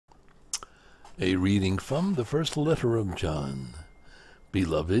A reading from the first letter of John.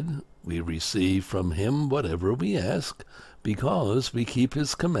 Beloved, we receive from him whatever we ask, because we keep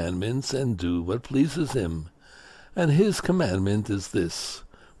his commandments and do what pleases him. And his commandment is this: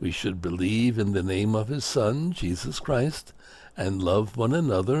 we should believe in the name of his Son, Jesus Christ, and love one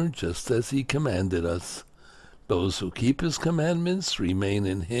another just as he commanded us. Those who keep his commandments remain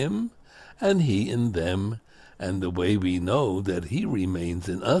in him, and he in them, and the way we know that he remains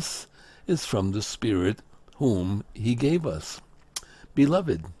in us is from the Spirit whom he gave us.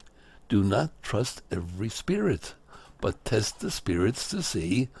 Beloved, do not trust every spirit, but test the spirits to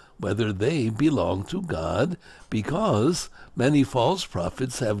see whether they belong to God, because many false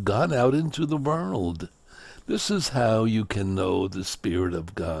prophets have gone out into the world. This is how you can know the Spirit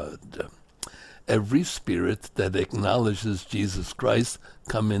of God. Every spirit that acknowledges Jesus Christ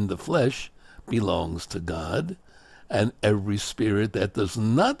come in the flesh belongs to God, and every spirit that does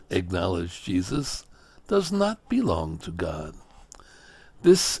not acknowledge Jesus does not belong to God.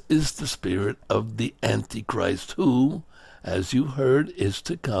 This is the spirit of the Antichrist who, as you heard, is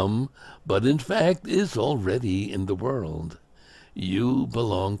to come, but in fact is already in the world. You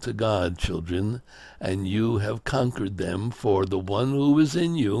belong to God, children, and you have conquered them, for the one who is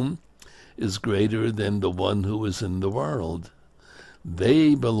in you is greater than the one who is in the world.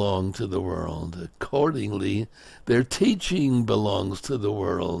 They belong to the world. Accordingly, their teaching belongs to the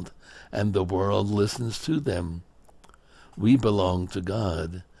world, and the world listens to them. We belong to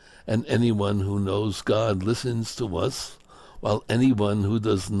God, and anyone who knows God listens to us, while anyone who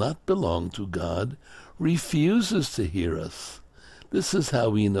does not belong to God refuses to hear us. This is how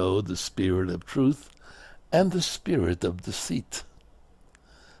we know the spirit of truth and the spirit of deceit.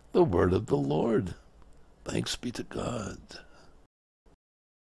 The word of the Lord. Thanks be to God.